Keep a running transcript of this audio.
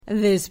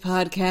This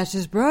podcast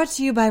is brought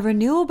to you by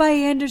Renewal by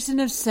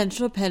Andersen of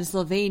Central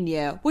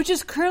Pennsylvania, which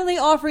is currently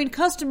offering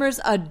customers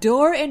a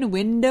door and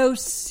window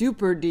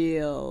super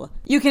deal.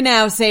 You can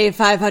now save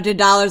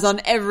 $500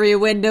 on every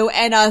window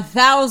and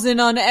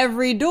 $1,000 on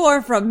every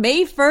door from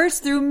May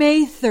 1st through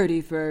May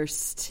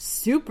 31st.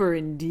 Super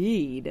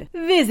indeed.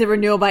 Visit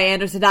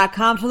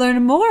renewalbyandersen.com to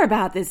learn more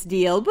about this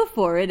deal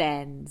before it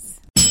ends.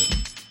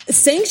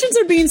 Sanctions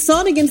are being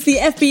sought against the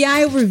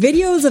FBI over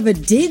videos of a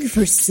dig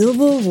for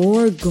Civil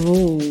War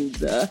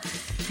gold.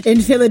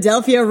 In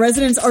Philadelphia,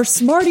 residents are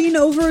smarting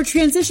over a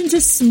transition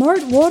to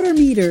smart water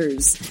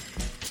meters.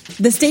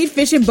 The State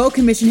Fish and Boat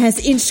Commission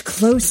has inched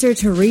closer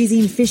to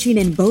raising fishing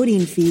and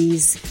boating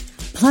fees.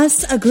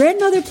 Plus, a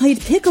grandmother played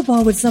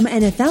pickleball with some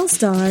NFL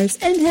stars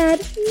and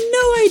had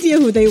no idea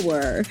who they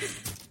were.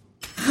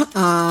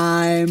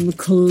 I'm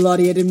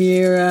Claudia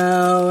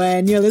DeMiro,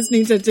 and you're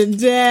listening to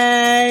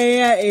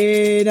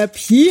Today in a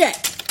PA.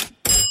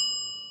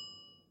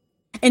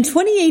 In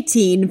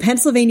 2018,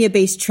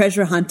 Pennsylvania-based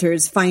treasure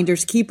hunters,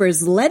 finders,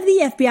 keepers led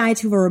the FBI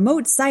to a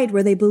remote site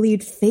where they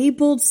believed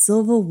fabled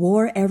Civil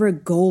War-era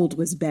gold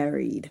was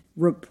buried,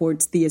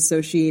 reports the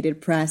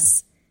Associated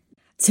Press.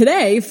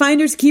 Today,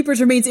 Finders Keepers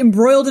remains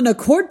embroiled in a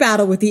court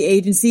battle with the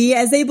agency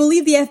as they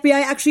believe the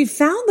FBI actually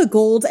found the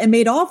gold and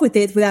made off with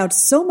it without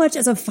so much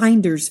as a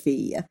finder's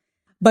fee.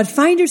 But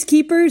Finders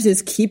Keepers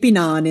is keeping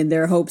on in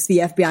their hopes the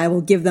FBI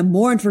will give them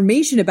more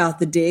information about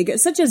the dig,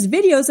 such as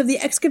videos of the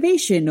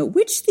excavation,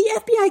 which the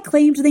FBI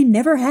claimed they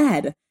never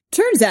had.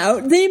 Turns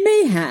out they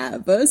may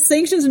have.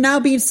 Sanctions are now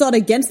being sought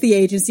against the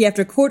agency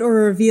after court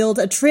order revealed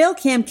a trail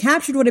cam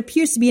captured what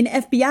appears to be an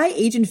FBI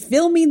agent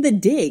filming the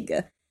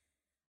dig.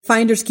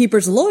 Finders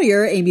Keepers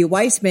lawyer, Amy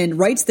Weissman,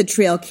 writes the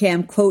trail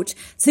cam, quote,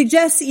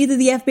 suggests either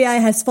the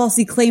FBI has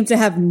falsely claimed to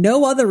have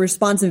no other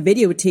responsive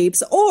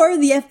videotapes or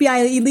the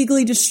FBI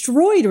illegally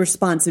destroyed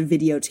responsive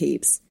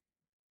videotapes.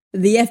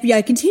 The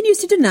FBI continues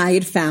to deny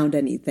it found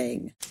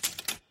anything.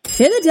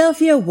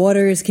 Philadelphia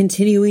Water is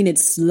continuing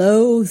its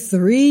slow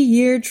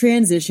 3-year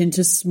transition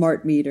to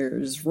smart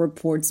meters,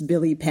 reports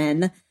Billy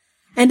Penn,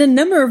 and a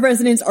number of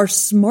residents are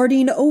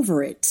smarting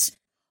over it.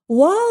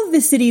 While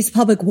the city's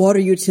public water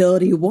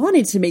utility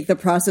wanted to make the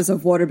process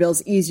of water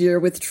bills easier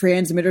with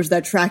transmitters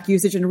that track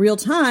usage in real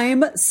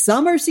time,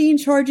 some are seeing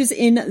charges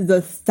in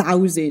the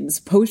thousands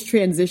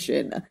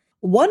post-transition.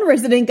 One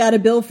resident got a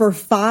bill for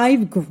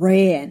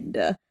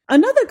 $5,000.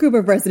 Another group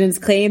of residents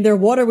claimed their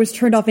water was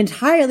turned off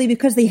entirely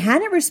because they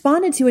hadn't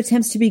responded to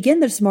attempts to begin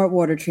the smart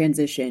water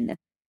transition.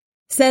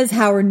 Says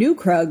Howard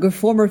Newkrug,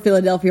 former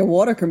Philadelphia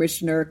water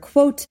commissioner,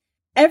 quote,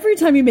 every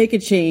time you make a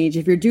change,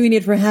 if you're doing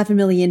it for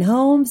 500,000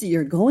 homes,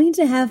 you're going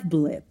to have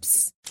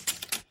blips.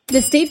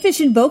 The State Fish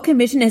and Boat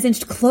Commission has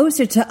inched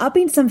closer to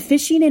upping some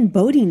fishing and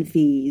boating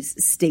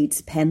fees,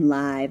 states Penn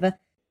Live.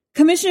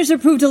 Commissioners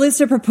approved a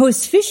list of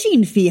proposed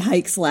fishing fee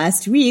hikes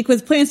last week,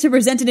 with plans to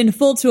present it in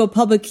full to a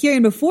public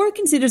hearing before it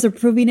considers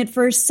approving it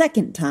for a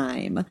second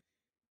time.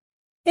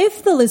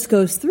 If the list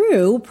goes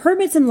through,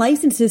 permits and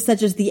licenses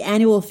such as the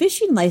annual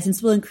fishing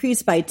license will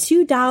increase by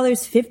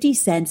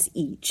 $2.50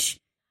 each.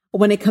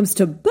 When it comes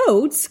to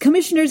boats,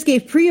 commissioners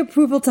gave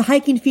pre-approval to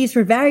hiking fees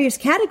for various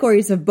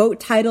categories of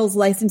boat titles,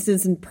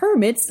 licenses, and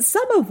permits,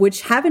 some of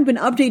which haven't been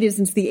updated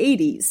since the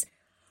 80s.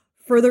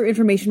 Further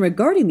information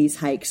regarding these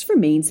hikes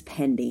remains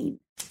pending.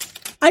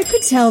 I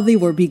could tell they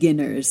were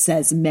beginners,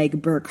 says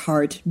Meg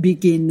Burkhart,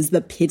 begins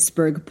the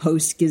Pittsburgh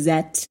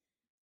Post-Gazette.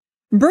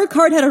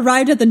 Burkhart had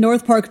arrived at the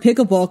North Park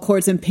pickleball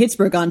courts in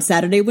Pittsburgh on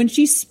Saturday when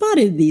she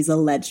spotted these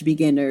alleged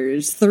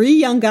beginners. 3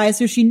 young guys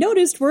who she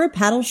noticed were a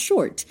paddle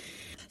short.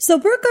 So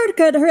Burkhart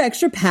got her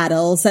extra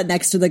paddle, sat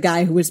next to the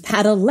guy who was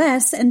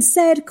paddle-less, and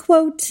said,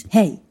 quote,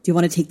 hey, do you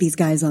want to take these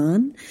guys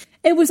on?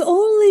 It was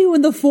only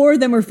when the 4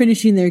 of them were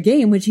finishing their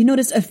game when she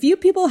noticed a few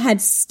people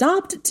had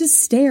stopped to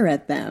stare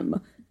at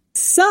them.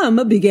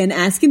 Some began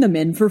asking the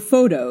men for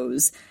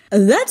photos.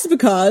 That's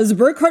because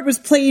Burkhart was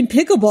playing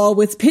pickleball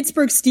with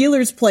Pittsburgh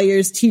Steelers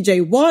players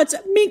TJ Watt,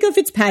 Minka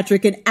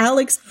Fitzpatrick, and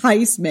Alex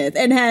Highsmith,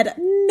 and had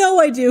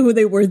no idea who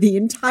they were the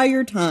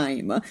entire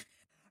time.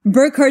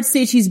 Burkhart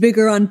states she's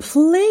bigger on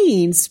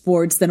playing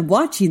sports than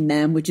watching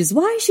them, which is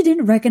why she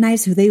didn't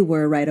recognize who they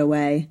were right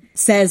away.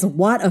 Says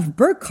Watt of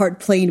Burkhart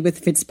playing with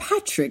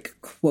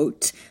Fitzpatrick,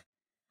 quote,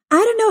 I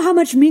don't know how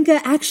much Minka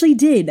actually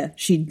did.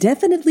 She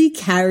definitely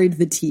carried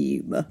the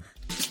team.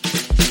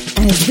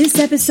 As this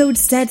episode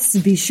sets,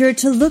 be sure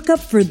to look up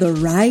for the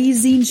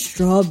rising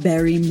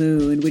strawberry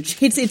moon, which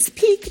hits its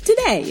peak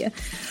today.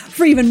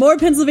 For even more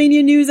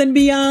Pennsylvania news and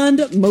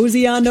beyond,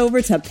 mosey on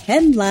over to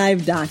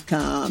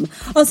PennLive.com.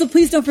 Also,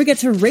 please don't forget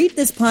to rate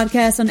this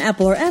podcast on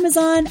Apple or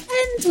Amazon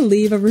and to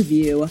leave a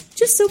review,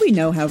 just so we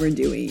know how we're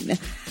doing.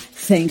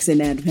 Thanks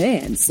in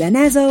advance, and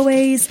as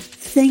always,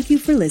 thank you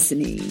for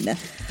listening.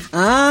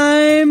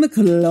 I'm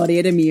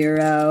Claudia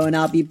DeMiro, and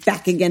I'll be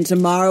back again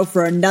tomorrow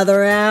for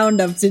another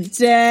round of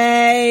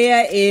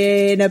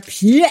Today in a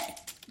PA.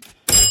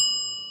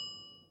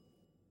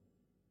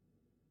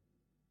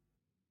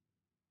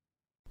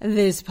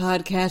 This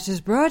podcast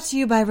is brought to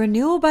you by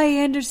Renewal by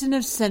Andersen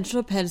of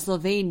Central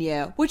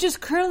Pennsylvania, which is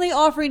currently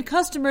offering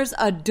customers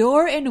a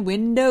door and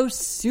window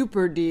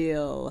super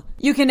deal.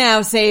 You can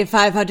now save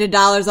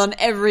 $500 on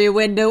every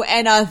window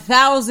and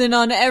 $1,000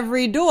 on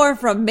every door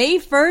from May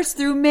 1st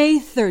through May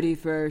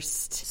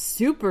 31st.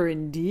 Super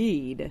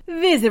indeed.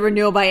 Visit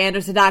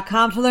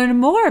renewalbyandersen.com to learn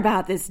more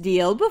about this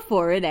deal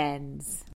before it ends.